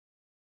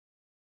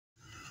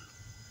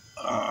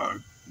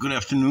Good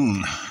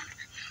afternoon.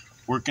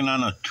 Working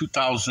on a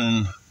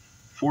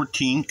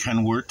 2014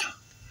 Kenworth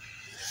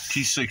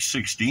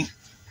T660.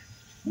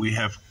 We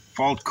have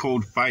fault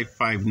code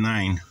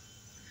 559.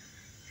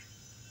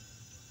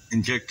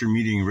 Injector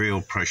meeting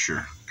rail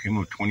pressure. Came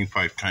up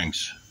 25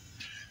 times.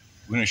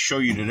 I'm going to show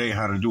you today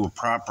how to do a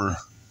proper...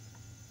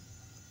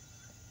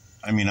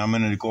 I'm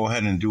going to go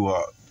ahead and do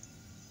a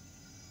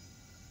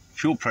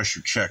fuel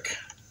pressure check.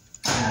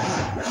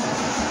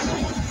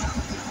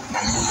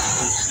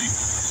 Let's see.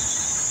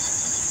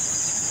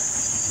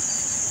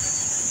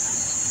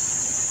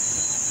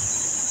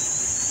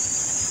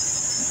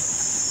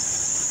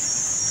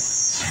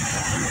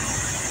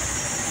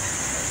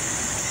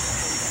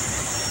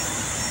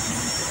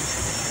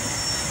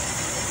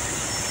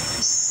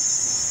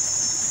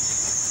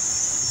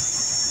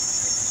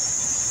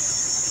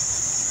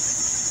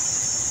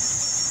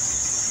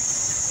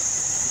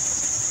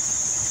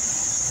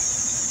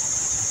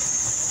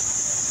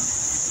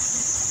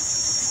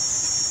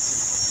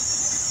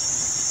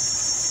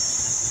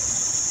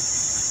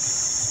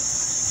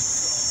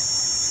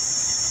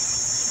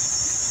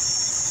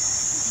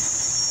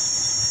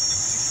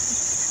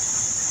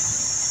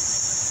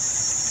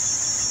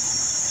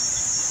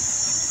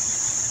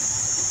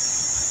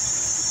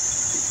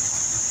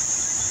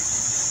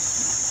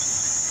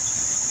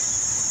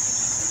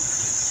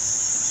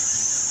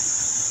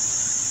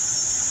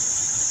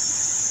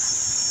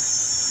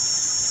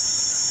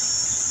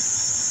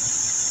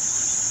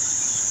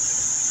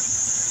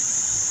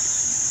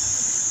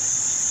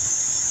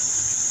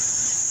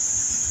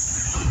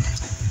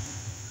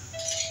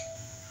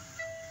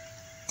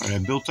 I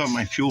built up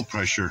my fuel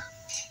pressure.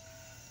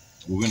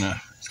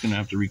 It's gonna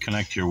have to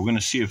reconnect here. We're gonna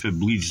see if it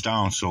bleeds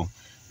down. So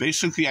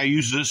basically I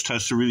use this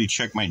test to really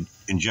check my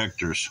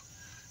injectors,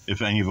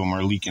 if any of them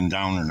are leaking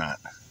down or not.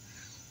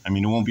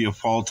 There won't be a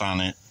fault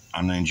on it,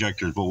 on the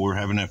injectors, but we're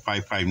having that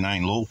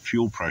 559 low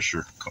fuel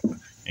pressure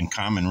in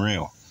common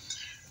rail.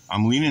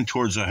 I'm leaning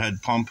towards a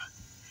head pump.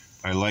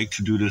 I like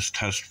to do this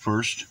test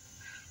first.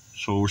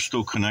 So we're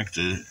still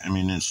connected.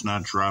 It's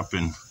not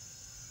dropping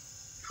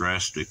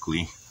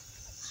drastically.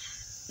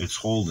 It's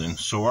holding.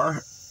 So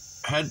our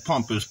head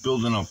pump is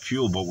building up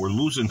fuel, but we're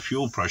losing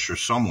fuel pressure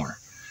somewhere.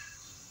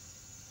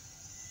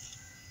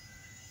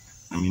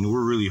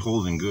 We're really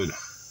holding good.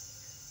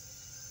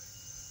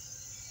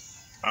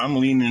 I'm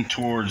leaning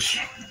towards...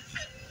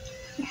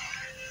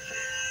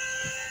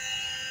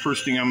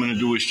 First thing I'm going to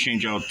do is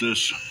change out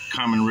this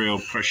common rail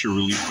pressure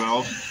relief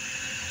valve.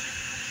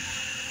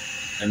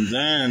 And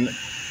then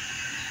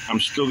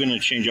I'm still going to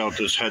change out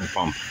this head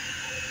pump.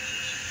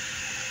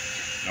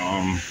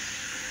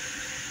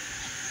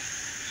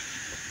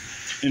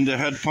 In the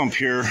head pump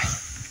here,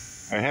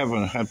 I have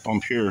a head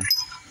pump here.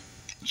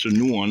 It's a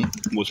new one.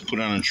 It was put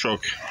on a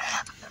truck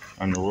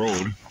on the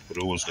road, but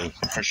it was the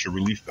pressure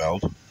relief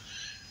valve.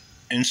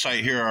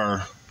 Inside here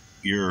are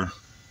your,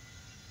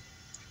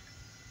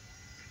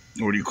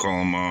 what do you call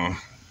them?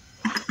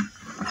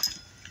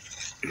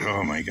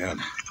 Oh my God.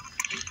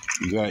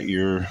 You got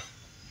your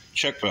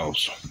check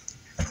valves.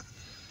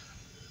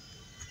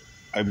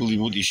 I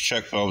believe what these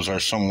check valves are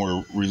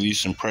somewhere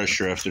releasing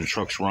pressure after the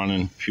truck's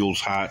running,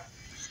 fuel's hot.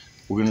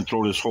 We're going to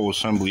throw this whole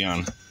assembly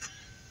on.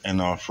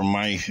 And from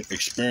my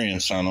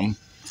experience on them,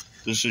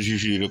 this is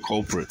usually the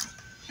culprit.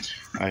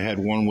 I had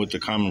one with the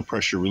common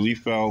pressure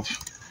relief valve.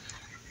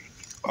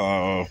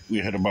 We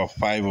had about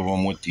 5 of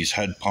them with these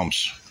head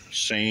pumps.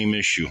 Same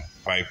issue,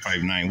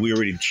 559. We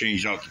already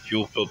changed out the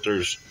fuel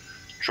filters.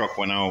 The truck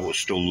went out, was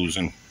still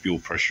losing fuel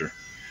pressure.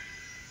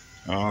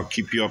 I'll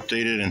keep you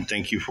updated, and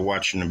thank you for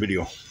watching the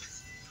video.